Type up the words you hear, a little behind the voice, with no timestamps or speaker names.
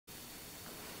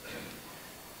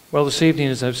Well, this evening,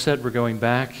 as I've said, we're going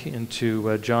back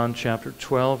into John chapter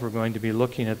 12. We're going to be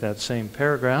looking at that same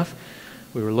paragraph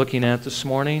we were looking at this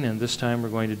morning, and this time we're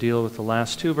going to deal with the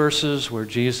last two verses where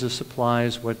Jesus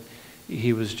applies what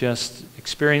he was just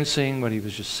experiencing, what he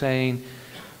was just saying,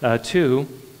 to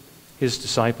his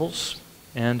disciples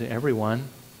and everyone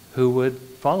who would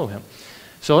follow him.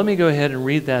 So let me go ahead and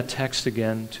read that text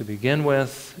again to begin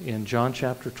with in John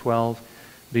chapter 12,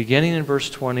 beginning in verse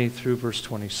 20 through verse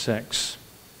 26.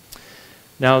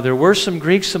 Now there were some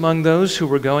Greeks among those who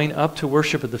were going up to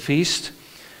worship at the feast.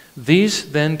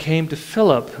 These then came to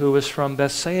Philip, who was from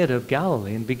Bethsaida of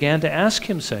Galilee, and began to ask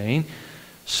him, saying,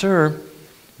 Sir,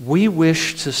 we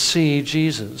wish to see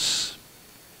Jesus.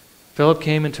 Philip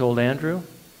came and told Andrew.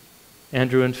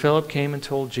 Andrew and Philip came and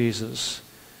told Jesus.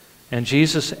 And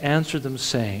Jesus answered them,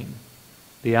 saying,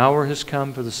 The hour has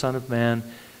come for the Son of Man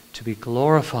to be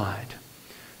glorified.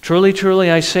 Truly,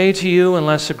 truly, I say to you,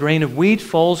 unless a grain of wheat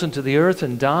falls into the earth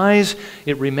and dies,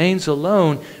 it remains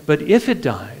alone. But if it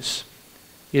dies,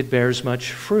 it bears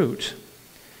much fruit.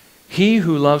 He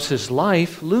who loves his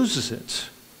life loses it.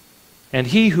 And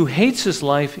he who hates his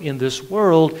life in this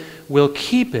world will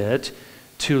keep it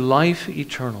to life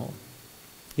eternal.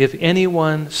 If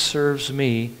anyone serves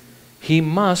me, he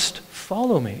must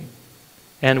follow me.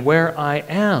 And where I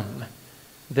am,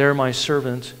 there my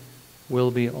servant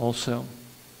will be also.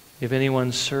 If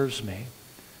anyone serves me,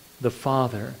 the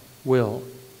Father will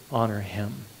honor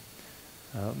him.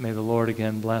 May the Lord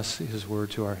again bless his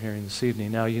word to our hearing this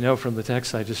evening. Now, you know from the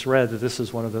text I just read that this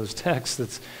is one of those texts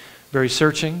that's very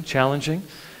searching, challenging,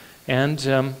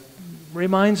 and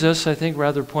reminds us, I think,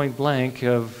 rather point blank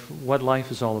of what life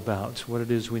is all about, what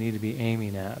it is we need to be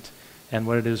aiming at, and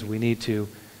what it is we need to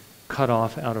cut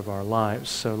off out of our lives.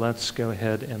 So let's go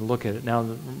ahead and look at it. Now,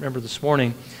 remember this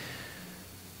morning,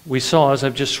 we saw, as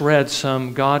I've just read,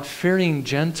 some God-fearing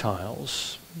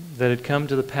Gentiles that had come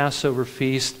to the Passover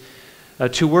feast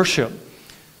to worship.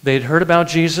 They had heard about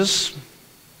Jesus,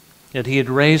 that he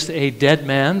had raised a dead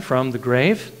man from the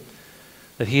grave,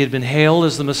 that he had been hailed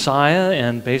as the Messiah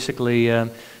and basically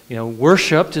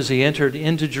worshipped as he entered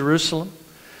into Jerusalem.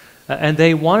 And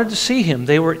they wanted to see him.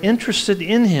 They were interested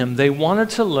in him. They wanted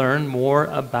to learn more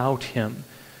about him.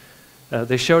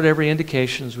 They showed every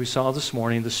indication, as we saw this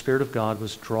morning, the Spirit of God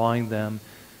was drawing them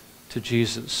to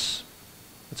Jesus.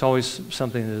 It's always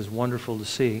something that is wonderful to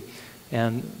see.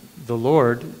 And the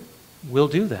Lord will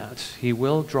do that. He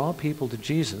will draw people to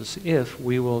Jesus if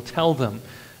we will tell them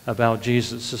about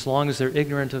Jesus. As long as they're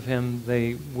ignorant of him,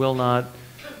 they will not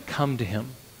come to him.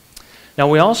 Now,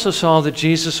 we also saw that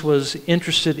Jesus was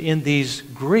interested in these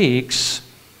Greeks,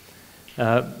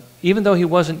 even though he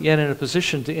wasn't yet in a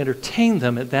position to entertain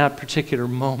them at that particular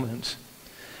moment.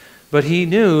 But he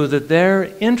knew that their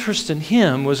interest in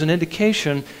him was an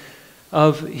indication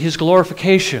of his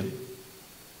glorification,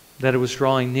 that it was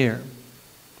drawing near,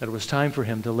 that it was time for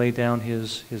him to lay down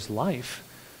his life,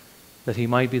 that he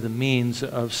might be the means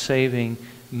of saving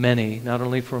many, not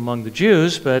only from among the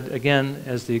Jews, but again,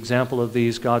 as the example of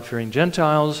these God-fearing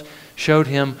Gentiles showed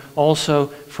him, also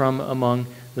from among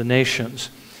the nations.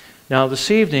 Now,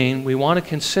 this evening, we want to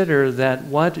consider that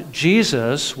what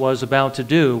Jesus was about to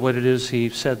do, what it is he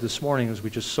said this morning, as we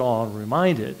just saw and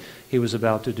reminded he was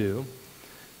about to do,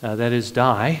 that is,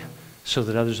 die so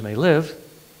that others may live,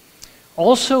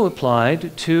 also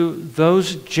applied to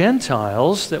those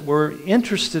Gentiles that were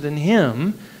interested in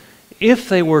him if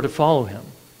they were to follow him.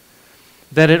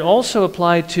 That it also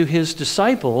applied to his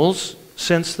disciples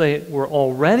since they were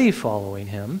already following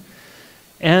him,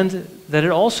 and that it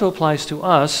also applies to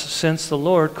us since the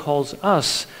Lord calls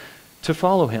us to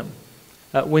follow him.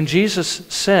 When Jesus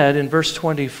said in verse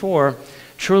 24,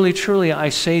 Truly, truly, I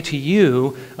say to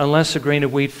you, unless a grain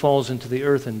of wheat falls into the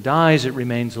earth and dies, it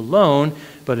remains alone.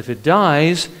 But if it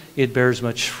dies, it bears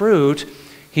much fruit.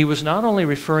 He was not only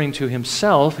referring to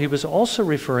himself, he was also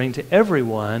referring to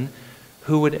everyone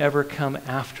who would ever come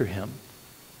after him.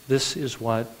 This is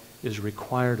what is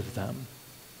required of them,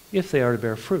 if they are to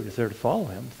bear fruit, if they're to follow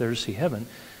him, if they're to see heaven,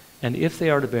 and if they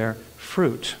are to bear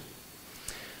fruit.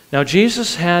 Now,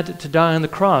 Jesus had to die on the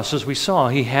cross, as we saw.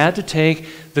 He had to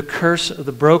take the curse of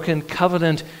the broken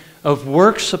covenant of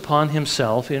works upon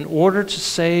himself in order to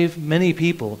save many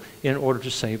people, in order to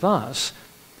save us.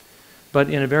 But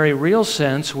in a very real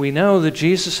sense, we know that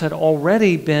Jesus had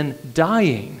already been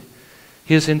dying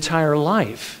his entire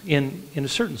life, in a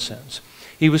certain sense.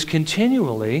 He was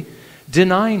continually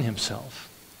denying himself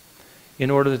in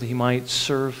order that he might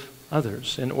serve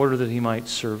others, in order that he might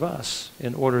serve us,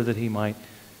 in order that he might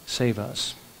save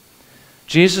us.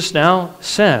 Jesus now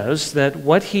says that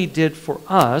what he did for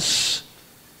us,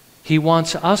 he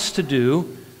wants us to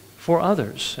do for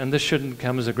others. And this shouldn't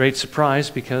come as a great surprise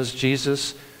because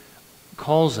Jesus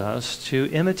calls us to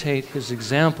imitate his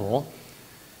example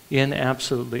in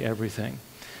absolutely everything.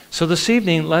 So this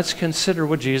evening, let's consider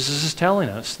what Jesus is telling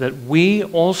us, that we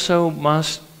also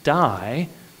must die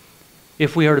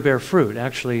if we are to bear fruit.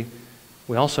 Actually,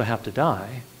 we also have to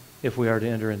die if we are to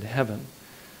enter into heaven.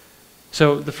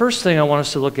 So the first thing I want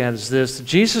us to look at is this.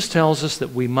 Jesus tells us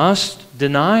that we must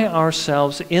deny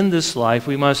ourselves in this life.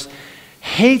 We must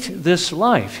hate this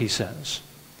life, he says,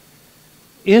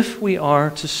 if we are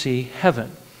to see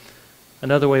heaven.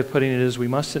 Another way of putting it is we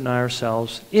must deny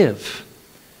ourselves if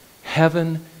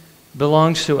heaven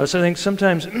belongs to us. I think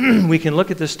sometimes we can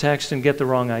look at this text and get the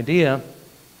wrong idea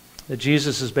that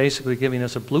Jesus is basically giving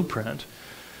us a blueprint,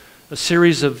 a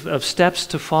series of steps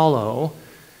to follow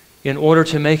in order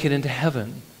to make it into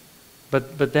heaven.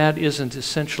 But that isn't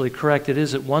essentially correct. It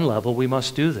is at one level, we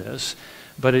must do this,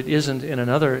 but it isn't at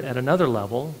another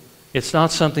level. It's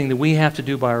not something that we have to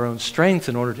do by our own strength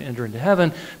in order to enter into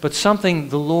heaven, but something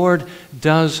the Lord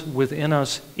does within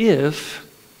us if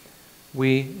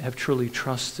we have truly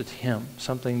trusted him,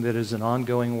 something that is an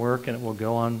ongoing work and it will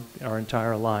go on our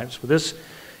entire lives. Well, this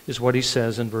is what he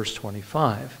says in verse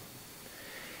 25.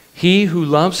 He who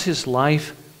loves his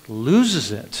life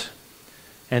loses it,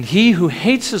 and he who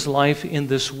hates his life in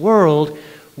this world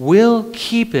will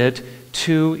keep it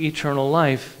to eternal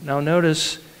life. Now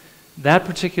notice that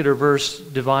particular verse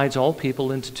divides all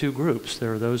people into two groups.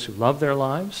 There are those who love their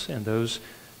lives and those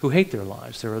who hate their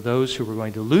lives. There are those who are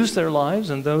going to lose their lives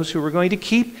and those who are going to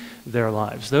keep their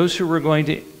lives. Those who are going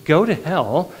to go to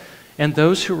hell and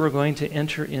those who are going to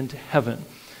enter into heaven.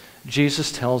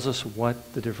 Jesus tells us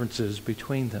what the difference is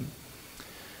between them.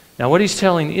 Now what he's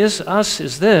telling us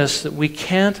is this, that we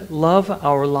can't love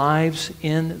our lives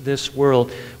in this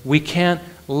world. We can't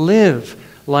live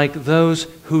like those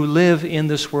who live in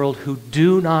this world who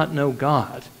do not know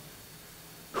God,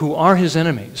 who are his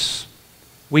enemies.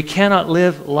 We cannot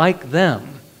live like them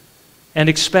and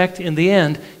expect in the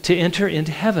end to enter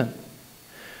into heaven.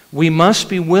 We must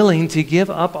be willing to give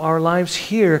up our lives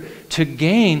here to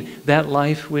gain that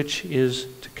life which is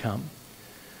to come.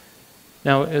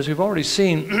 Now, as we've already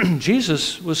seen,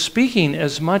 Jesus was speaking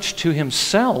as much to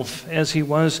himself as he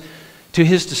was to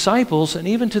his disciples and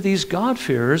even to these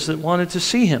God-fearers that wanted to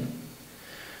see him.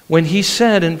 When he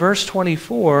said in verse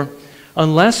 24,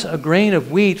 unless a grain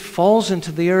of wheat falls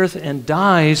into the earth and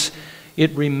dies,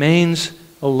 it remains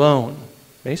alone.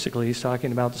 Basically, he's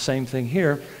talking about the same thing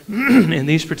here in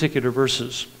these particular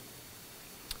verses.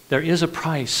 There is a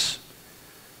price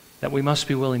that we must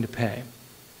be willing to pay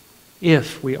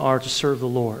if we are to serve the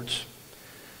Lord.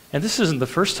 And this isn't the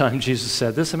first time Jesus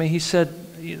said this. I mean, he said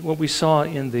what we saw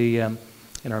in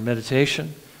our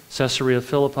meditation, Caesarea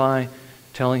Philippi,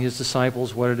 telling his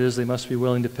disciples what it is they must be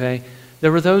willing to pay.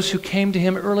 There were those who came to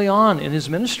him early on in his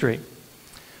ministry.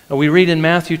 We read in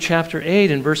Matthew chapter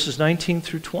 8 in verses 19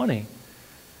 through 20.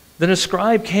 Then a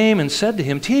scribe came and said to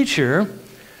him, "Teacher,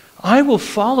 I will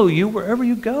follow you wherever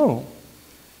you go."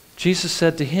 Jesus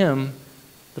said to him,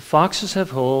 "The foxes have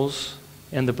holes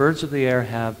and the birds of the air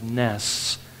have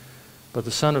nests, but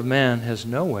the Son of Man has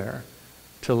nowhere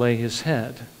to lay his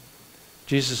head."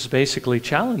 Jesus is basically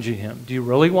challenging him. Do you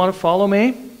really want to follow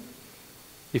me?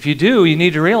 If you do, you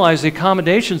need to realize the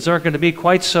accommodations aren't going to be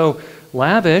quite so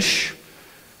lavish.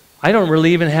 I don't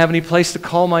really even have any place to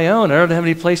call my own. I don't have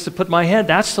any place to put my head.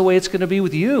 That's the way it's going to be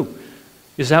with you.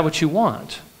 Is that what you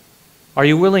want? Are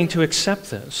you willing to accept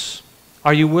this?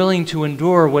 Are you willing to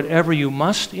endure whatever you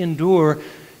must endure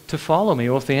to follow me?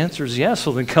 Well, if the answer is yes,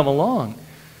 well then come along.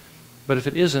 But if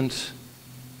it isn't,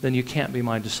 then you can't be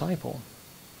my disciple.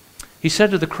 He said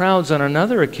to the crowds on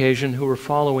another occasion who were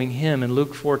following him in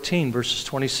Luke 14, verses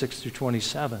 26 through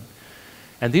 27.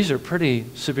 And these are pretty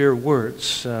severe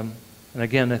words. And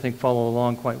again, I think follow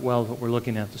along quite well with what we're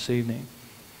looking at this evening.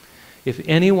 If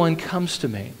anyone comes to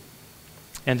me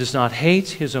and does not hate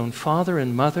his own father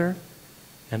and mother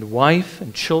and wife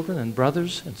and children and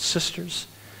brothers and sisters,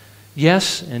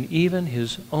 yes, and even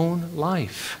his own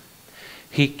life,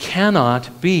 he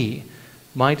cannot be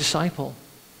my disciple.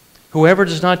 Whoever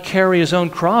does not carry his own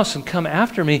cross and come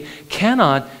after me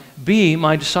cannot be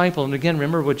my disciple. And again,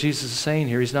 remember what Jesus is saying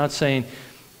here. He's not saying,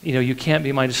 you can't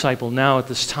be my disciple now at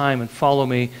this time and follow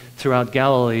me throughout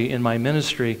Galilee in my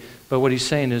ministry. But what he's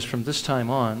saying is from this time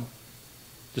on,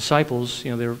 disciples,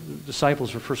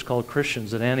 disciples were first called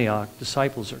Christians at Antioch.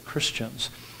 Disciples are Christians.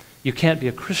 You can't be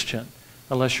a Christian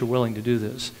unless you're willing to do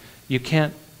this. You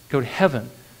can't go to heaven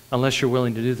unless you're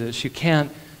willing to do this. You can't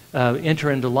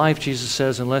enter into life, Jesus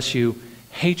says, unless you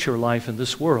hate your life in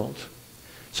this world.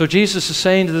 So Jesus is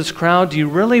saying to this crowd, do you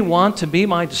really want to be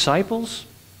my disciples?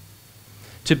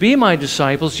 To be my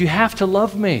disciples, you have to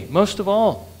love me, most of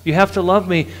all. You have to love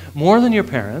me more than your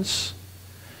parents,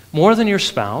 more than your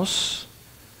spouse,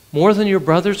 more than your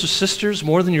brothers or sisters,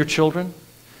 more than your children.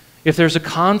 If there's a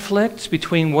conflict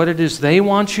between what it is they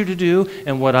want you to do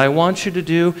and what I want you to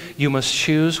do, you must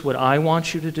choose what I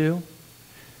want you to do.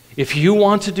 If you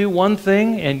want to do one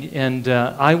thing and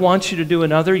I want you to do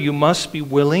another, you must be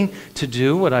willing to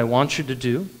do what I want you to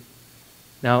do.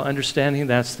 Now, understanding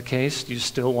that's the case, do you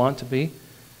still want to be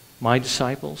my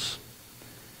disciples?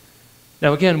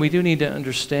 Now, again, we do need to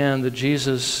understand that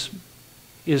Jesus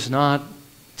is not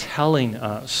telling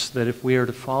us that if we are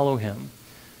to follow him,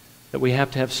 that we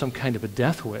have to have some kind of a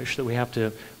death wish, that we have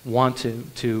to want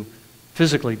to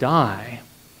physically die,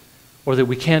 or that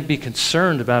we can't be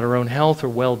concerned about our own health or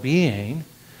well-being,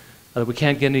 that we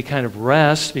can't get any kind of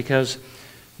rest, because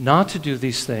not to do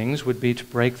these things would be to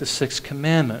break the sixth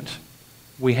commandment.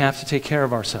 We have to take care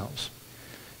of ourselves.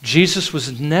 Jesus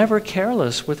was never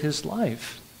careless with his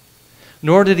life,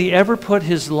 nor did he ever put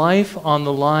his life on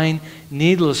the line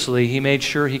needlessly. He made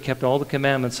sure he kept all the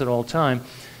commandments at all time.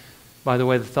 By the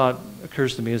way, the thought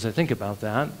occurs to me as I think about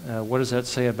that. What does that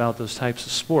say about those types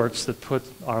of sports that put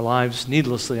our lives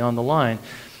needlessly on the line?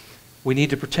 We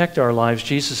need to protect our lives.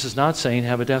 Jesus is not saying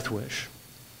have a death wish.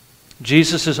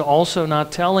 Jesus is also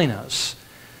not telling us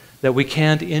that we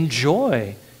can't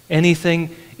enjoy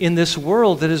anything in this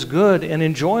world that is good and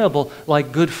enjoyable,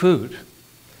 like good food,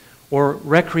 or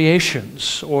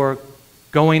recreations, or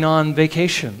going on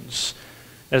vacations,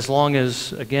 as long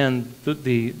as, again,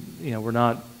 we're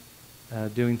not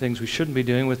doing things we shouldn't be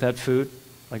doing with that food,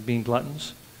 like being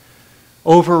gluttons,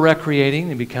 over-recreating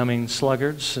and becoming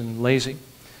sluggards and lazy.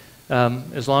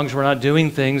 As long as we're not doing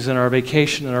things in our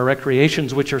vacation and our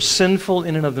recreations which are sinful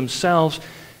in and of themselves,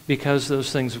 because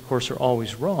those things, of course, are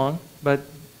always wrong, but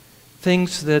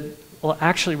things that will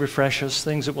actually refresh us,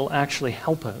 things that will actually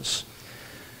help us.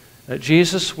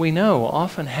 Jesus, we know,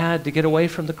 often had to get away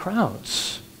from the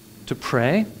crowds to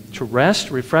pray, to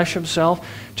rest, refresh himself,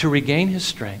 to regain his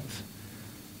strength,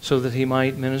 so that he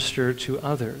might minister to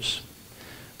others.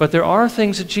 But there are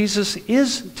things that Jesus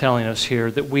is telling us here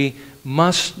that we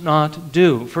must not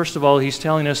do. First of all, he's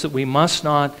telling us that we must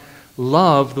not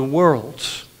love the world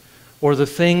or the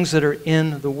things that are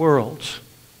in the world.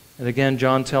 And again,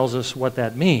 John tells us what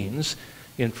that means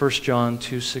in 1 John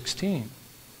 2:16.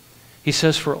 He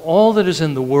says, "For all that is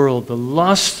in the world, the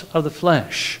lust of the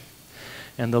flesh,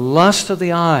 and the lust of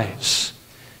the eyes,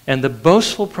 and the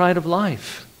boastful pride of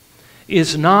life,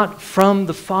 is not from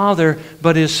the Father,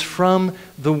 but is from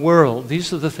the world."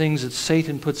 These are the things that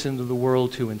Satan puts into the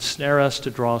world to ensnare us,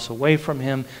 to draw us away from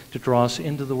him, to draw us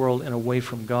into the world and away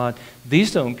from God.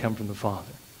 These don't come from the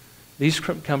Father. These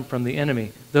come from the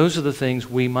enemy. Those are the things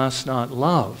we must not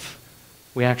love.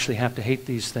 We actually have to hate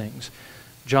these things.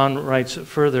 John writes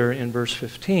further in verse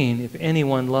 15, "If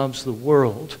anyone loves the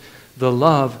world, the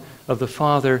love of the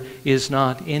Father is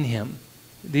not in him."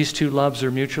 These two loves are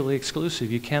mutually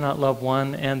exclusive. You cannot love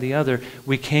one and the other.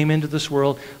 We came into this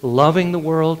world loving the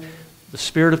world. The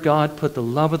Spirit of God put the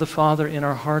love of the Father in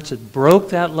our hearts. It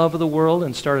broke that love of the world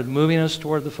and started moving us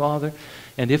toward the Father.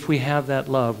 And if we have that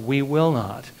love, we will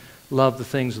not love the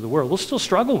things of the world. We'll still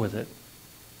struggle with it,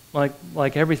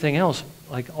 like everything else,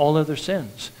 like all other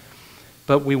sins.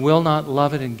 But we will not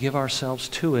love it and give ourselves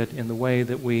to it in the way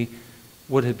that we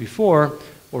would have before,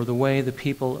 or the way the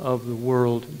people of the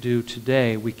world do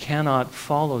today. We cannot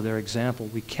follow their example.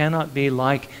 We cannot be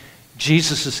like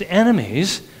Jesus'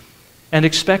 enemies and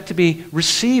expect to be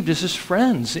received as his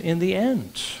friends in the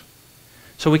end.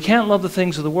 So we can't love the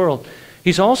things of the world.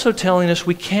 He's also telling us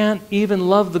we can't even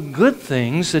love the good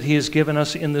things that he has given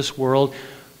us in this world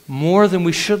more than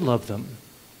we should love them.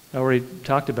 I already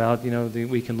talked about,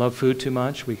 we can love food too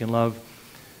much, we can love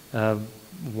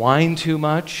wine too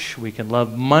much, we can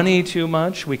love money too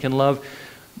much, we can love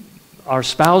our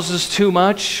spouses too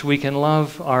much, we can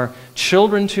love our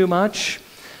children too much.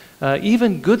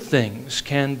 Even good things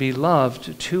can be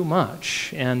loved too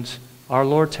much, and our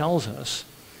Lord tells us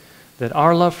that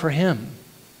our love for him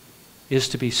is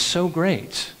to be so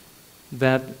great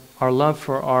that our love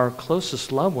for our closest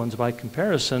loved ones, by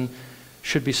comparison,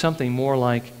 should be something more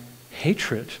like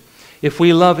hatred. If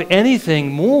we love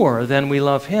anything more than we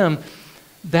love him,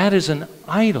 that is an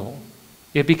idol.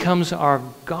 It becomes our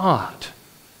God.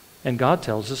 And God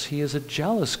tells us he is a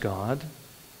jealous God,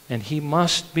 and he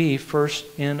must be first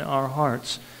in our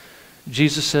hearts.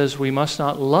 Jesus says we must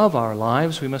not love our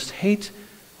lives, we must hate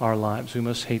our lives, we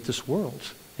must hate this world.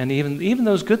 And even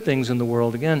those good things in the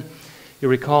world. Again, you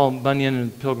recall Bunyan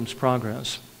and Pilgrim's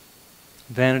Progress,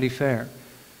 Vanity Fair.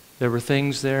 There were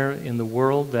things there in the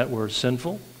world that were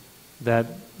sinful, that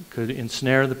could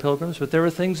ensnare the pilgrims, but there were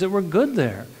things that were good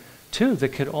there, too, that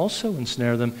could also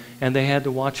ensnare them, and they had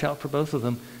to watch out for both of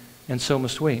them, and so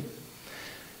must we.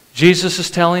 Jesus is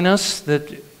telling us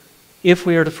that if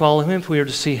we are to follow him, if we are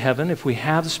to see heaven, if we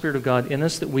have the Spirit of God in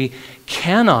us, that we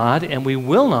cannot and we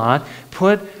will not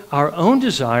put our own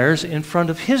desires in front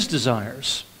of his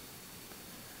desires.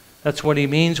 That's what he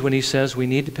means when he says we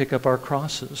need to pick up our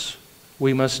crosses.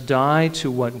 We must die to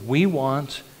what we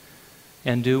want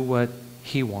and do what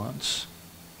he wants.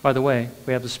 By the way,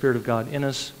 we have the Spirit of God in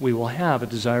us. We will have a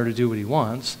desire to do what he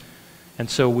wants,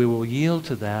 and so we will yield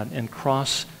to that and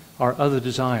cross our other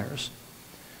desires.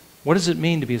 What does it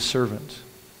mean to be a servant?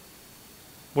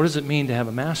 What does it mean to have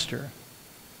a master?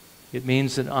 It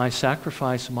means that I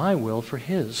sacrifice my will for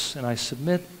his, and I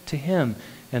submit to him,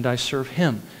 and I serve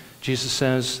him. Jesus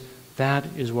says that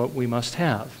is what we must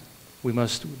have. We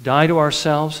must die to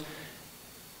ourselves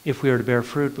if we are to bear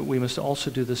fruit, but we must also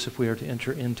do this if we are to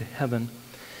enter into heaven.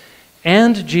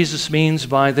 And Jesus means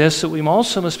by this that we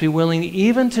also must be willing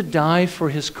even to die for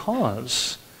his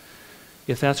cause,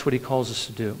 if that's what he calls us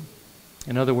to do.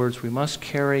 In other words, we must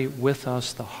carry with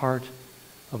us the heart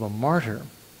of a martyr.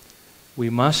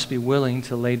 We must be willing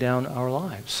to lay down our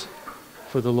lives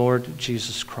for the Lord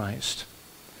Jesus Christ.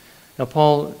 Now,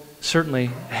 Paul certainly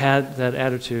had that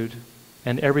attitude,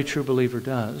 and every true believer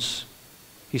does.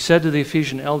 He said to the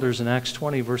Ephesian elders in Acts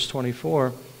 20, verse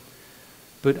 24,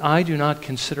 "But I do not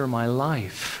consider my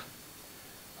life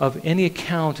of any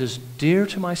account as dear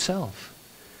to myself,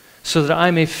 so that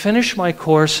I may finish my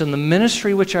course in the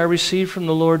ministry which I received from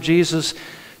the Lord Jesus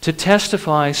to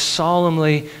testify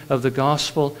solemnly of the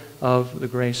gospel of the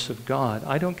grace of God."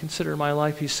 I don't consider my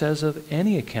life, he says, of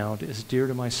any account as dear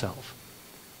to myself.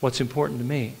 What's important to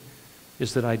me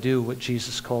is that I do what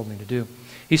Jesus called me to do.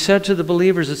 He said to the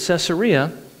believers at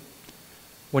Caesarea,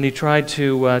 when he tried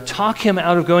to talk him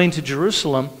out of going to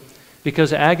Jerusalem,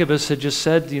 because Agabus had just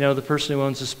said, the person who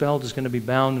owns the spell is going to be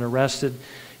bound and arrested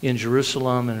in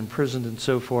Jerusalem and imprisoned and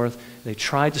so forth. They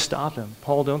tried to stop him.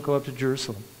 Paul, don't go up to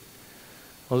Jerusalem.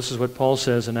 Well, this is what Paul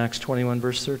says in Acts 21,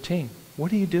 verse 13.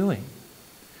 What are you doing?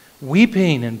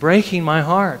 Weeping and breaking my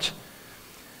heart.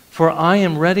 For I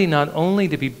am ready not only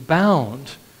to be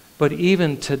bound, but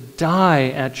even to die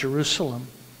at Jerusalem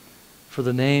for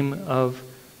the name of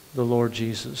the Lord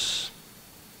Jesus.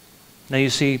 Now you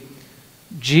see,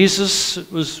 Jesus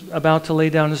was about to lay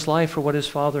down his life for what his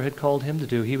Father had called him to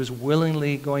do. He was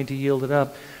willingly going to yield it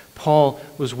up. Paul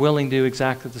was willing to do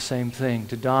exactly the same thing,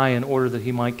 to die in order that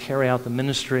he might carry out the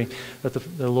ministry that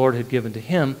the Lord had given to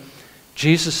him.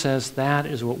 Jesus says that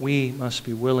is what we must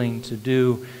be willing to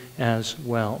do as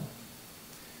well.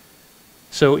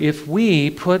 So if we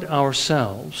put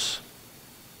ourselves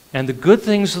and the good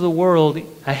things of the world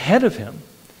ahead of him,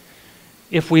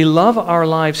 if we love our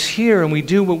lives here and we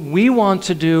do what we want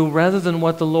to do rather than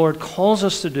what the Lord calls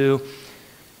us to do,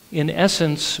 in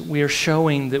essence, we are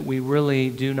showing that we really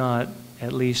do not,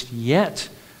 at least yet,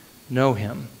 know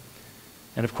him.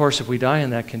 And of course, if we die in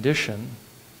that condition,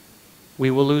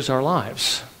 we will lose our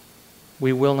lives.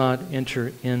 We will not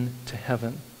enter into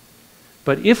heaven.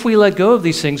 But if we let go of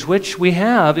these things, which we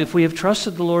have, if we have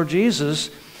trusted the Lord Jesus,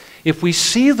 if we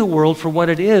see the world for what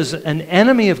it is, an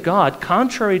enemy of God,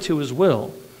 contrary to his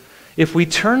will, if we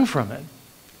turn from it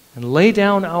and lay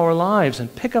down our lives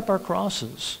and pick up our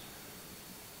crosses,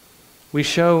 we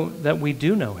show that we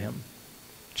do know him.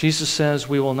 Jesus says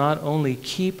we will not only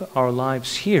keep our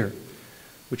lives here,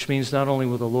 which means not only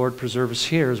will the Lord preserve us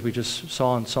here, as we just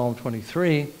saw in Psalm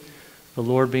 23, the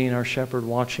Lord being our shepherd,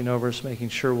 watching over us, making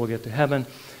sure we'll get to heaven,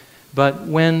 but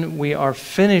when we are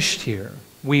finished here,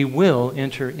 we will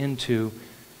enter into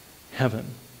heaven.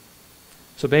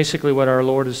 So basically what our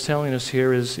Lord is telling us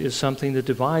here is something that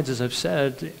divides, as I've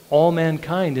said, all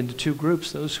mankind into two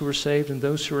groups, those who are saved and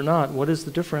those who are not. What is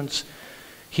the difference?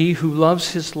 He who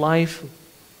loves his life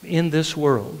in this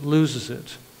world loses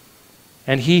it.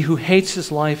 And he who hates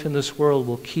his life in this world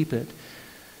will keep it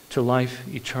to life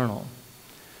eternal.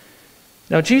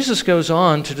 Now, Jesus goes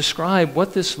on to describe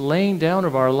what this laying down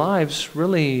of our lives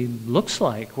really looks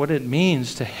like, what it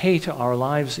means to hate our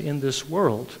lives in this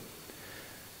world.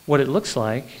 What it looks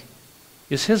like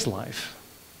is his life.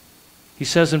 He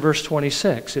says in verse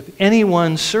 26, "If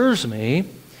anyone serves me,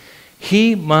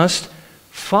 he must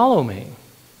follow me."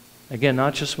 Again,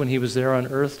 not just when he was there on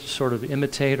earth to sort of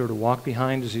imitate or to walk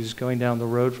behind as he's going down the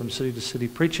road from city to city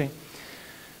preaching,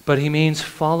 but he means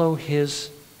follow his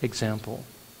example.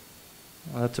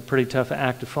 Well, that's a pretty tough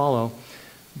act to follow,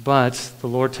 but the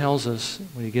Lord tells us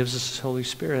when he gives us his Holy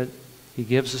Spirit, he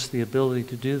gives us the ability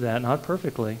to do that, not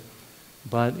perfectly,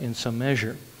 but in some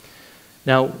measure.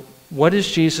 Now, what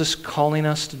is Jesus calling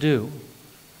us to do?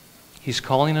 He's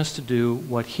calling us to do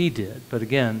what he did, but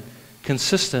again,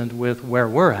 consistent with where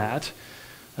we're at,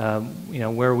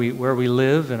 where we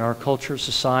live in our culture,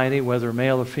 society, whether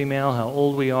male or female, how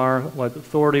old we are, what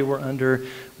authority we're under,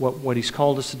 what he's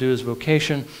called us to do as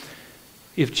vocation.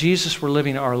 If Jesus were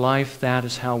living our life, that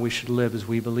is how we should live, as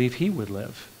we believe he would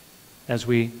live, as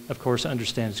we, of course,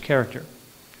 understand his character.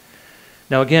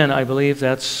 Now again, I believe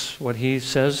that's what he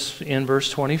says in verse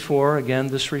 24. Again,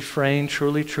 this refrain,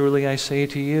 truly, truly, I say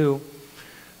to you,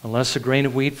 unless a grain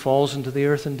of wheat falls into the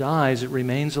earth and dies, it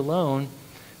remains alone.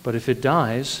 But if it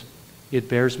dies, it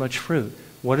bears much fruit.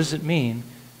 What does it mean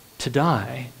to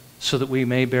die so that we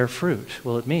may bear fruit?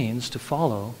 Well, it means to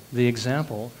follow the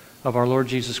example of our Lord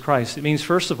Jesus Christ. It means,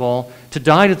 first of all, to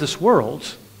die to this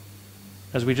world,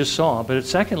 as we just saw. But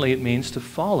secondly, it means to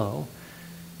follow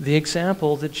the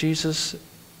example that Jesus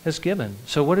has given.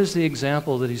 So what is the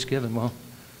example that he's given? Well,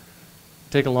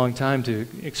 take a long time to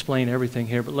explain everything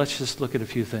here, but let's just look at a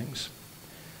few things.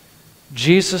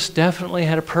 Jesus definitely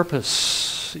had a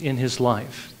purpose in his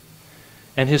life.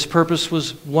 And his purpose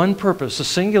was one purpose, a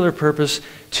singular purpose,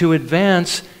 to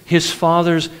advance his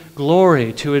Father's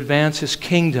glory, to advance his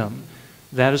kingdom.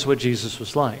 That is what Jesus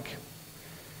was like.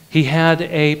 He had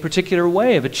a particular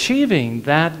way of achieving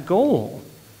that goal: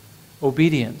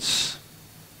 obedience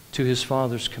to his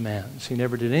Father's commands. He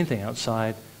never did anything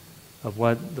outside of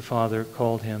what the Father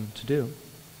called him to do.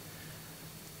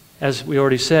 As we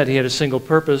already said, he had a single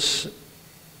purpose,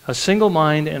 a single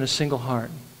mind, and a single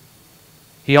heart.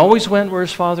 He always went where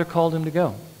his Father called him to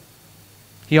go.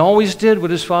 He always did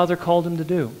what his Father called him to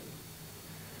do.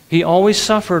 He always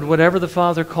suffered whatever the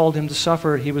Father called him to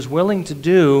suffer. He was willing to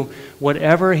do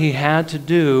whatever he had to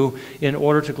do in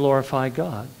order to glorify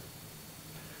God.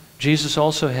 Jesus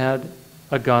also had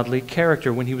a godly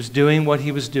character. When he was doing what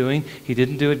he was doing, he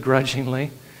didn't do it grudgingly.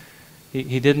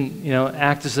 He didn't,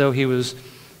 act as though he was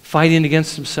fighting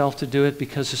against himself to do it,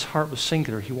 because his heart was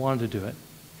singular. He wanted to do it.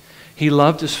 He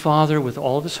loved his Father with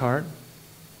all of his heart.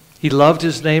 He loved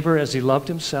his neighbor as he loved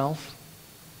himself.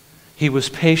 He was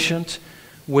patient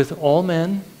with all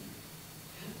men,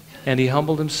 and he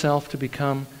humbled himself to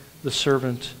become the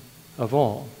servant of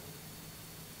all.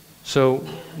 So,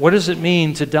 what does it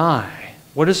mean to die?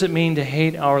 What does it mean to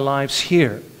hate our lives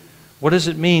here? What does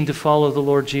it mean to follow the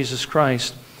Lord Jesus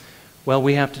Christ? Well,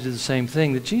 we have to do the same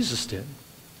thing that Jesus did.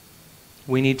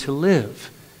 We need to live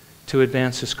to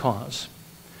advance his cause.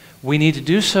 We need to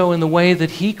do so in the way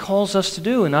that he calls us to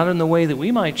do, and not in the way that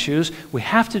we might choose. We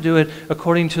have to do it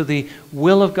according to the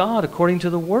will of God, according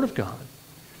to the Word of God.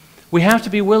 We have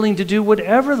to be willing to do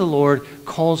whatever the Lord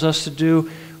calls us to do,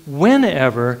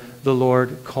 whenever the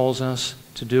Lord calls us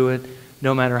to do it,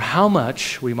 no matter how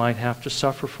much we might have to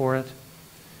suffer for it.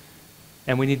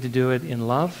 And we need to do it in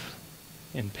love,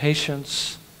 in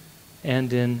patience,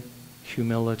 and in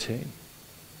humility.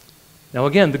 Now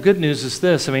again, the good news is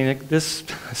this. This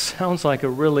sounds like a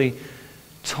really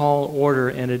tall order,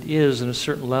 and it is, in a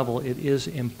certain level, it is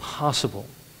impossible.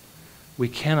 We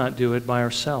cannot do it by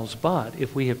ourselves. But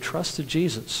if we have trusted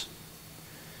Jesus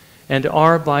and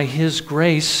are by his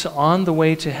grace on the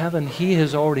way to heaven, he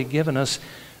has already given us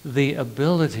the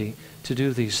ability to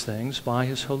do these things by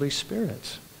his Holy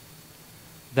Spirit.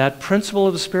 That principle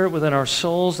of the Spirit within our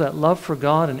souls, that love for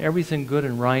God and everything good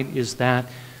and right, is that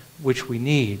which we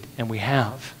need and we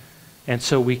have. And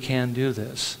so we can do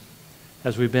this.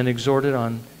 As we've been exhorted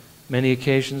on many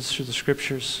occasions through the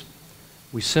Scriptures,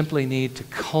 we simply need to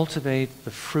cultivate the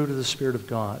fruit of the Spirit of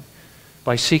God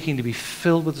by seeking to be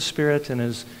filled with the Spirit. And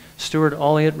as Stuart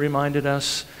Olliott reminded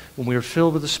us, when we are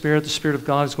filled with the Spirit of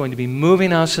God is going to be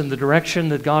moving us in the direction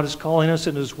that God is calling us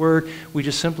in his Word. We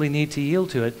just simply need to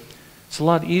yield to it. It's a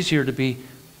lot easier to be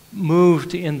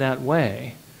moved in that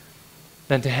way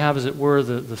than to have, as it were,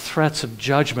 the threats of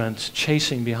judgment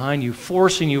chasing behind you,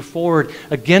 forcing you forward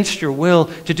against your will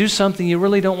to do something you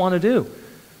really don't want to do.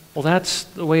 Well, that's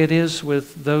the way it is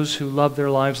with those who love their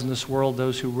lives in this world,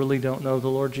 those who really don't know the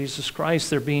Lord Jesus Christ.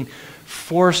 They're being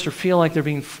forced, or feel like they're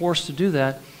being forced to do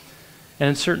that. And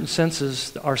in certain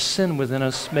senses, our sin within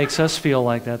us makes us feel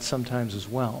like that sometimes as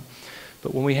well.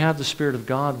 But when we have the Spirit of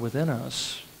God within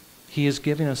us, he is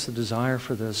giving us the desire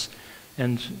for this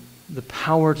and the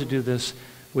power to do this,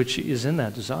 which is in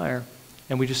that desire.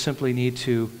 And we just simply need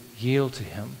to yield to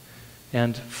him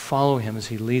and follow him as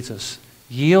he leads us.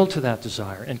 Yield to that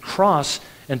desire and cross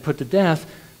and put to death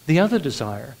the other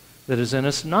desire that is in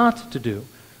us not to do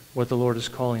what the Lord is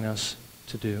calling us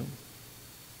to do.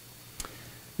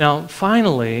 Now,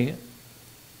 finally,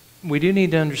 we do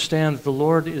need to understand that the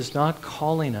Lord is not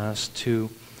calling us to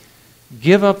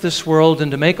give up this world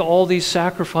and to make all these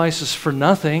sacrifices for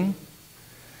nothing.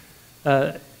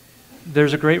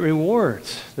 there's a great reward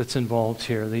that's involved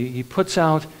here. He puts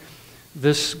out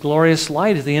this glorious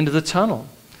light at the end of the tunnel.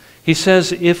 He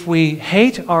says, if we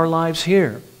hate our lives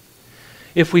here,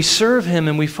 if we serve Him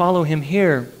and we follow Him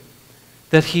here,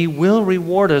 that He will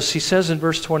reward us. He says in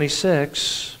verse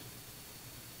 26,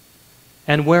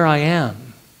 and where I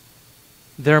am,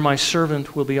 there my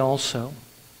servant will be also.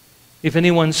 If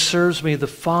anyone serves me, the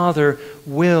Father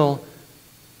will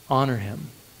honor him.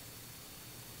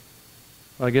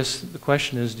 Well, I guess the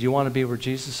question is, do you want to be where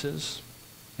Jesus is?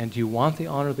 And do you want the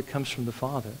honor that comes from the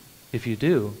Father? If you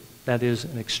do, that is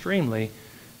an extremely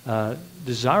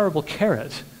desirable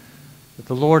carrot that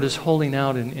the Lord is holding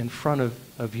out in front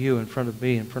of you, in front of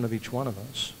me, in front of each one of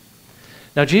us.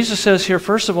 Now, Jesus says here,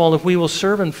 first of all, if we will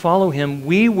serve and follow Him,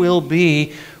 we will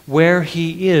be where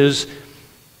He is.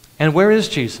 And where is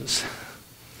Jesus?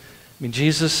 I mean,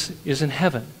 Jesus is in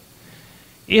heaven.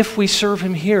 If we serve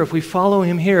Him here, if we follow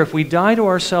Him here, if we die to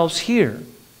ourselves here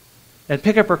and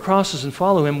pick up our crosses and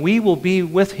follow Him, we will be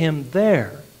with Him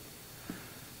there.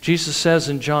 Jesus says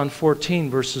in John 14,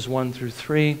 verses 1 through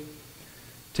 3,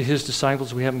 to His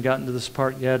disciples, we haven't gotten to this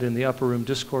part yet in the upper room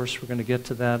discourse. We're going to get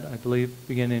to that, I believe,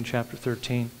 beginning in chapter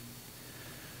 13.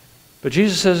 But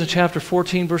Jesus says in chapter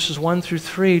 14, verses 1 through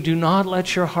 3, do not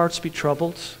let your hearts be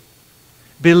troubled.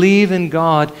 Believe in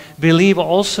God. Believe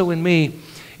also in me.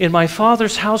 In my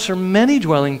Father's house are many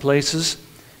dwelling places.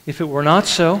 If it were not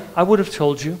so, I would have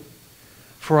told you.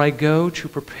 For I go to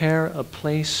prepare a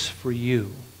place for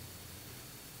you.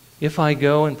 If I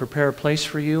go and prepare a place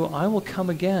for you, I will come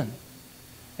again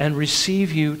and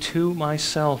receive you to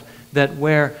myself, that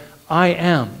where I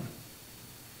am,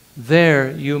 there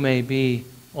you may be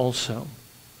also.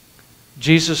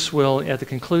 Jesus will, at the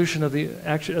conclusion of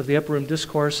the upper room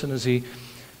discourse, and as He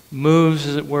moves,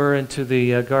 as it were, into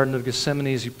the Garden of Gethsemane,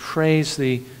 as He prays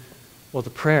the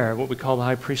prayer, what we call the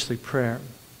high priestly prayer.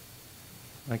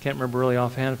 I can't remember really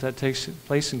offhand if that takes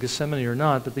place in Gethsemane or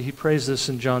not, but He prays this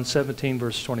in John 17,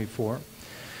 verse 24.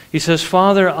 He says,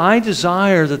 Father, I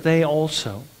desire that they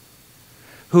also,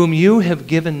 whom you have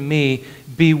given me,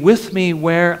 be with me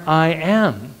where I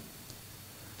am,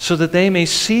 so that they may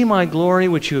see my glory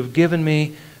which you have given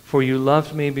me, for you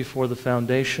loved me before the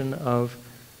foundation of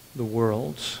the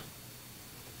world.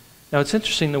 Now it's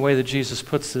interesting the way that Jesus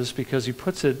puts this, because He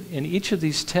puts it in each of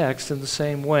these texts in the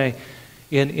same way.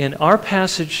 In our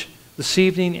passage this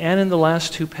evening and in the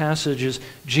last two passages,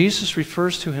 Jesus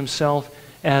refers to Himself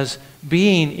as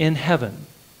being in heaven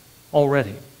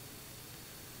already.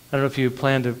 I don't know if you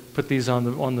plan to put these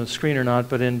on the screen or not,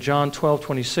 but in John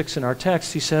 12:26 in our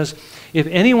text, He says, if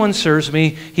anyone serves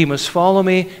me, he must follow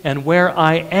me, and where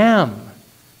I am,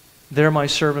 there my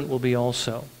servant will be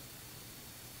also.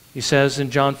 He says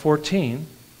in John 14,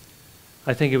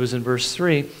 I think it was in verse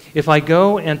 3, if I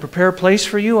go and prepare a place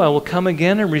for you, I will come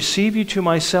again and receive you to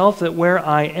myself, that where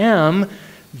I am,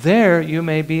 there you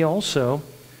may be also.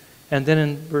 And then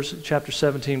in chapter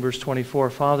 17, verse 24,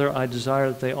 Father, I desire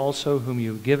that they also, whom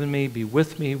you have given me, be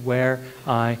with me where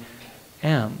I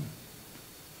am.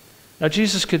 Now,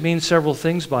 Jesus could mean several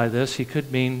things by this. He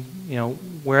could mean,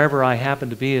 wherever I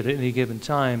happen to be at any given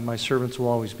time, my servants will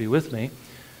always be with me.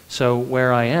 So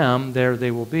where I am, there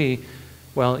they will be.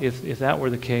 Well, if that were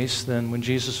the case, then when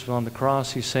Jesus was on the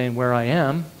cross, He's saying, where I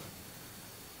am,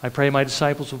 I pray my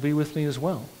disciples will be with me as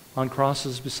well, on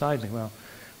crosses beside me. Well,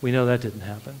 we know that didn't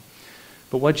happen.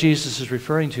 But what Jesus is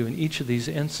referring to in each of these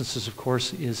instances, of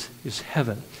course, is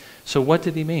heaven. So what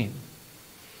did He mean?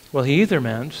 Well, He either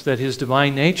meant that His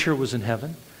divine nature was in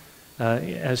heaven,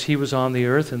 as He was on the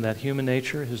earth, and that human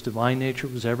nature, His divine nature,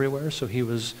 was everywhere, so He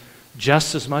was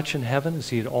just as much in heaven as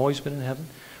He had always been in heaven.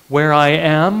 Where I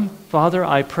am, Father,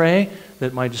 I pray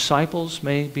that my disciples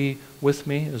may be with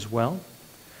me as well.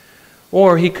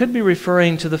 Or He could be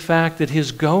referring to the fact that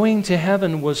His going to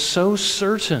heaven was so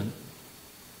certain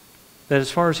that as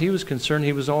far as He was concerned,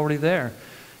 He was already there.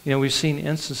 We've seen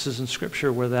instances in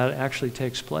Scripture where that actually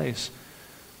takes place,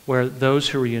 where those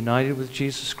who are united with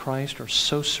Jesus Christ are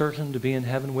so certain to be in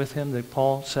heaven with Him that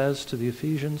Paul says to the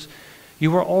Ephesians,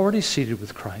 you are already seated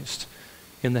with Christ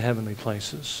in the heavenly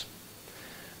places.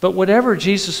 But whatever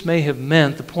Jesus may have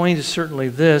meant, the point is certainly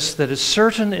this, that as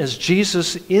certain as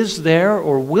Jesus is there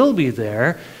or will be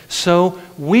there, so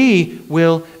we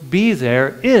will be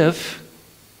there if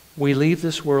we leave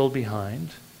this world behind,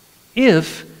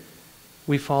 if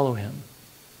we follow Him.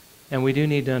 And we do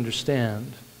need to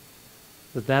understand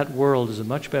that that world is a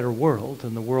much better world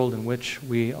than the world in which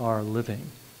we are living.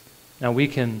 Now we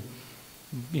can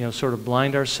sort of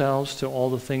blind ourselves to all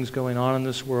the things going on in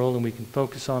this world, and we can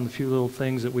focus on the few little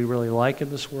things that we really like in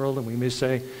this world, and we may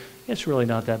say, it's really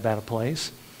not that bad a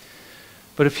place.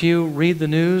 But if you read the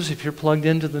news, if you're plugged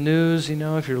into the news,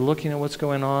 if you're looking at what's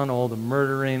going on, all the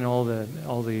murdering, all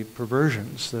the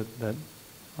perversions that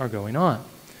are going on,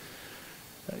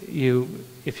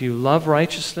 if you love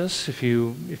righteousness, if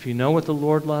you know what the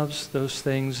Lord loves, those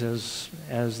things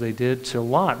as they did to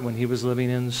Lot when he was living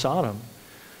in Sodom,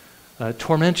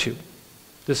 torment you.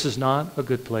 This is not a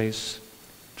good place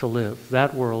to live.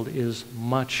 That world is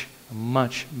much,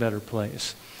 much better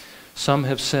place. Some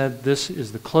have said this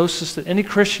is the closest that any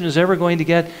Christian is ever going to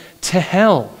get to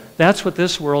hell. That's what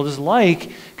this world is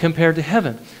like compared to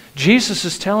heaven. Jesus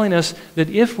is telling us that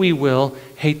if we will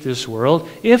hate this world,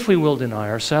 if we will deny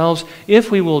ourselves, if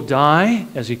we will die,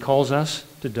 as he calls us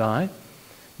to die,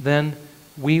 then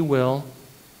we will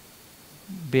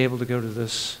be able to go to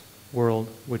this world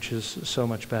which is so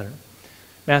much better.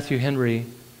 Matthew Henry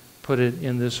put it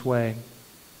in this way.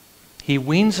 He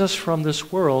weans us from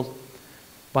this world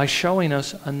by showing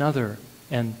us another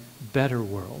and better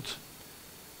world.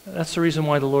 That's the reason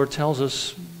why the Lord tells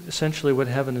us essentially what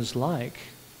heaven is like,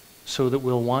 so that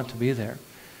we'll want to be there.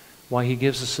 Why he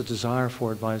gives us a desire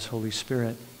for it by his Holy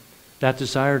Spirit. That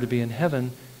desire to be in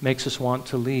heaven makes us want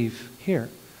to leave here,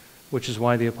 which is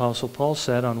why the Apostle Paul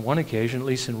said on one occasion, at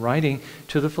least in writing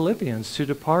to the Philippians, to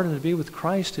depart and to be with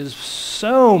Christ is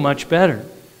so much better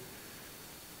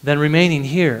than remaining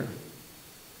here.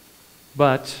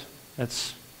 But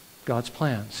that's God's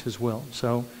plans, his will.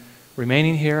 So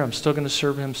remaining here, I'm still going to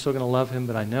serve him, still going to love him,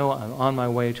 but I know I'm on my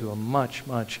way to a much,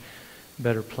 much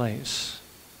better place.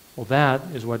 Well, that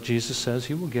is what Jesus says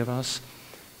he will give us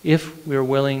if we're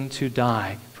willing to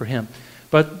die for him.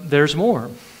 But there's more.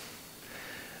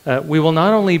 We will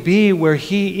not only be where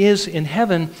he is in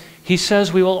heaven, he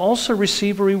says we will also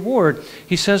receive a reward.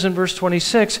 He says in verse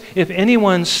 26, if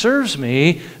anyone serves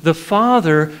me, the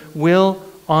Father will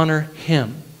honor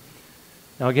him.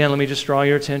 Now again, let me just draw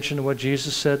your attention to what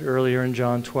Jesus said earlier in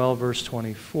John 12, verse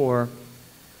 24.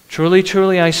 Truly,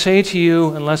 truly, I say to you,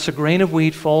 unless a grain of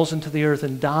wheat falls into the earth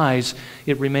and dies,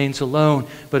 it remains alone.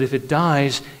 But if it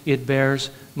dies, it bears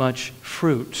much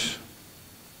fruit.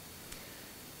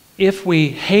 If we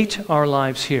hate our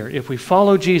lives here, if we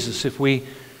follow Jesus, if we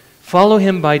follow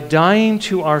him by dying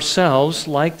to ourselves,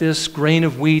 like this grain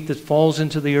of wheat that falls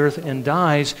into the earth and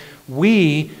dies,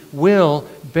 we will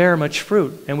bear much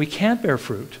fruit. And we can't bear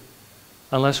fruit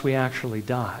unless we actually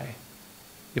die.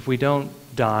 If we don't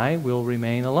die, we'll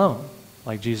remain alone,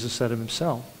 like Jesus said of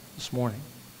himself this morning.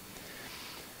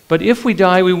 But if we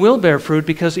die, we will bear fruit,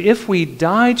 because if we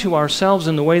die to ourselves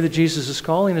in the way that Jesus is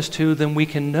calling us to, then we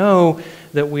can know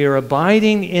that we are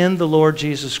abiding in the Lord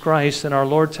Jesus Christ, and our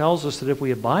Lord tells us that if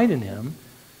we abide in him,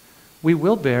 we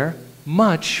will bear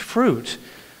much fruit.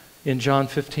 In John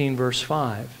 15, verse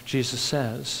 5, Jesus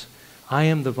says, I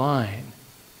am the vine,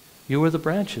 you are the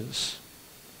branches.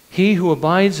 He who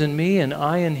abides in me and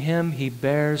I in him, he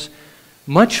bears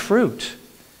much fruit.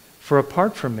 For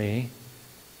apart from me,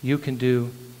 you can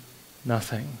do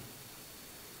nothing.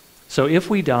 So if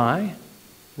we die,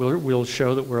 we'll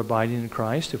show that we're abiding in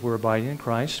Christ. If we're abiding in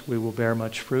Christ, we will bear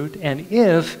much fruit. And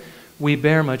if we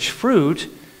bear much fruit,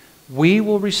 we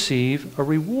will receive a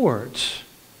reward.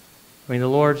 I mean, the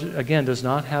Lord, again, does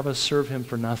not have us serve him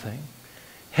for nothing.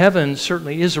 Heaven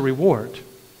certainly is a reward.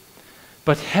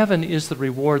 But heaven is the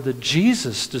reward that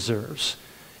Jesus deserves,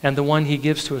 and the one he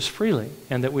gives to us freely,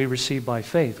 and that we receive by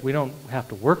faith. We don't have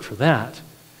to work for that.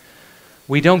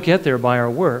 We don't get there by our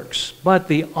works. But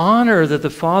the honor that the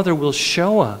Father will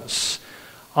show us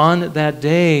on that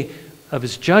day of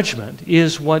his judgment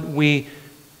is what we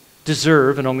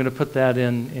deserve, and I'm going to put that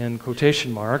in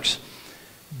quotation marks,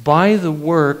 by the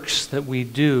works that we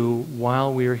do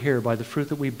while we are here, by the fruit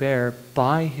that we bear,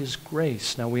 by his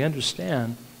grace. Now we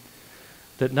understand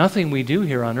that nothing we do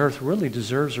here on earth really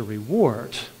deserves a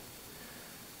reward.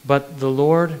 But the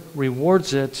Lord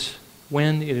rewards it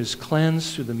when it is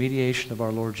cleansed through the mediation of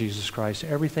our Lord Jesus Christ.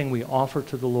 Everything we offer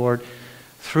to the Lord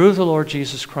through the Lord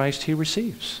Jesus Christ, he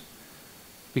receives.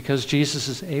 Because Jesus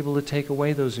is able to take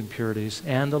away those impurities,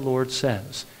 and the Lord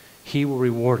says he will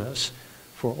reward us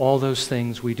for all those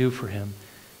things we do for him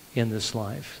in this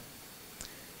life.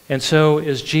 And so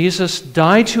as Jesus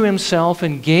died to himself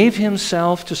and gave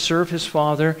himself to serve his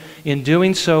Father, in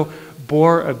doing so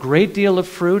bore a great deal of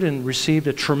fruit and received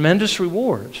a tremendous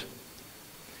reward.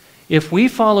 If we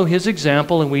follow his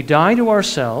example and we die to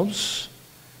ourselves,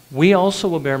 we also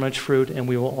will bear much fruit, and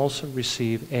we will also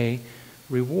receive a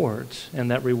reward.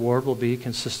 And that reward will be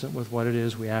consistent with what it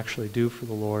is we actually do for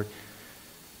the Lord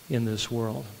in this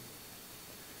world.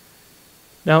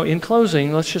 Now, in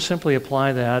closing, let's just simply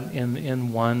apply that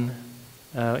in one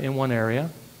area,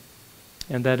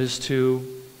 and that is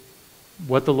to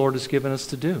what the Lord has given us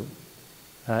to do.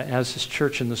 as His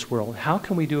church in this world? How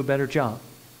can we do a better job?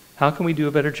 How can we do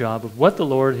a better job of what the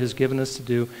Lord has given us to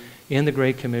do in the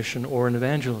Great Commission or in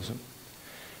evangelism?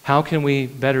 How can we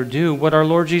better do what our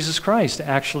Lord Jesus Christ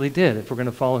actually did? If we're going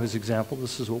to follow His example,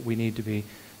 this is what we need to be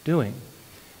doing.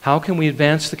 How can we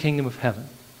advance the kingdom of heaven?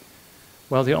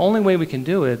 Well, the only way we can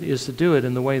do it is to do it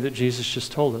in the way that Jesus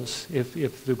just told us.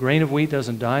 If the grain of wheat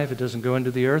doesn't die, if it doesn't go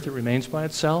into the earth, it remains by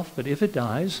itself. But if it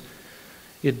dies,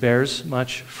 it bears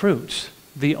much fruit.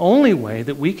 The only way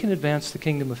that we can advance the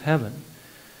kingdom of heaven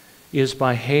is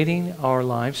by hating our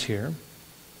lives here,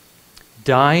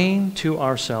 dying to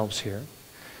ourselves here,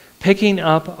 picking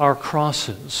up our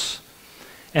crosses,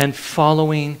 and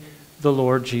following the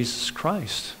Lord Jesus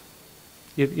Christ.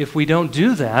 If we don't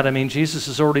do that, I mean, Jesus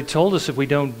has already told us if we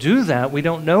don't do that, we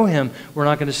don't know Him. We're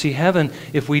not going to see heaven.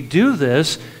 If we do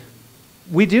this,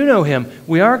 we do know Him.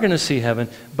 We are going to see heaven.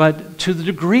 But to the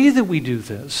degree that we do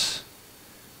this,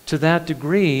 to that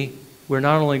degree, we're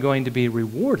not only going to be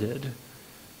rewarded,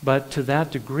 but to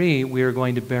that degree, we are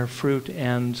going to bear fruit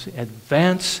and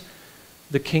advance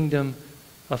the kingdom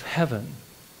of heaven.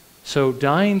 So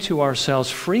dying to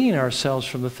ourselves, freeing ourselves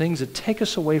from the things that take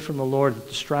us away from the Lord, that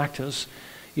distract us,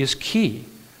 is key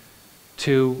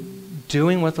to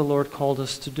doing what the Lord called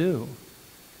us to do.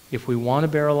 If we want to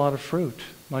bear a lot of fruit,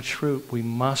 much fruit, we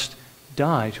must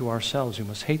die to ourselves. We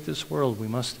must hate this world. We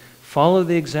must follow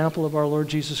the example of our Lord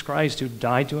Jesus Christ, who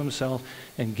died to Himself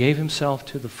and gave Himself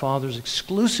to the Father's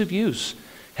exclusive use,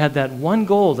 had that one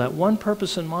goal, that one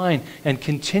purpose in mind, and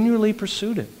continually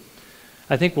pursued it.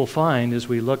 I think we'll find as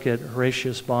we look at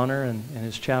Horatius Bonner and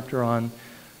his chapter on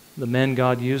the men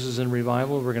God uses in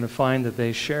revival, we're going to find that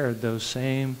they shared those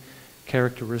same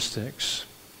characteristics.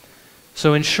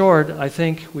 So in short, I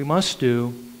think we must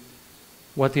do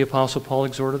what the Apostle Paul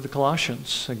exhorted the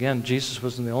Colossians. Again, Jesus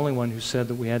wasn't the only one who said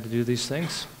that we had to do these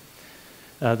things.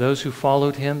 Those who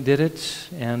followed him did it,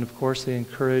 and of course they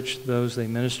encouraged those they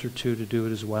ministered to do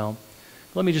it as well.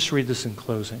 Let me just read this in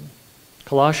closing.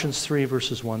 Colossians 3,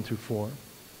 verses 1 through 4.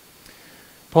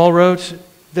 Paul wrote,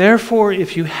 "Therefore,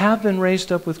 if you have been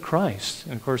raised up with Christ,"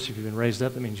 and of course if you've been raised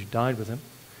up, that means you died with Him,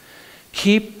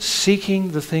 "keep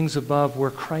seeking the things above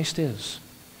where Christ is,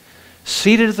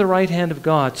 seated at the right hand of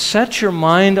God. Set your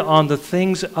mind on the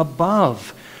things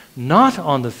above, not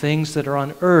on the things that are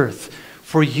on earth,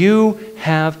 for you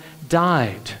have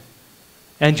died,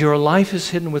 and your life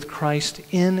is hidden with Christ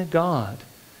in God.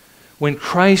 When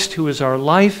Christ, who is our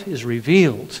life, is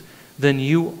revealed, then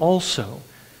you also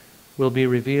will be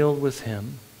revealed with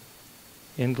Him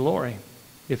in glory."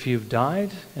 If you've died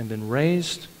and been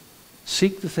raised,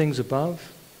 seek the things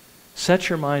above. Set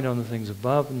your mind on the things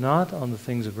above, not on the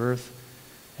things of earth.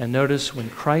 And notice, when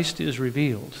Christ is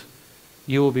revealed,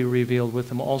 you will be revealed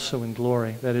with Him also in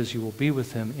glory. That is, you will be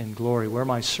with Him in glory. Where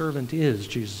my servant is,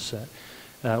 Jesus said,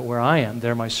 where I am,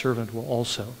 there my servant will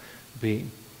also be.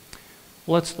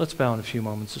 Let's bow in a few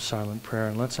moments of silent prayer,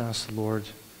 and let's ask the Lord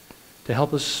to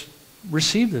help us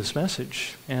receive this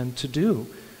message and to do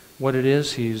what it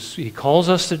is He calls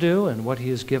us to do and what He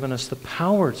has given us the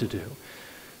power to do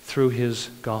through His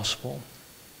gospel.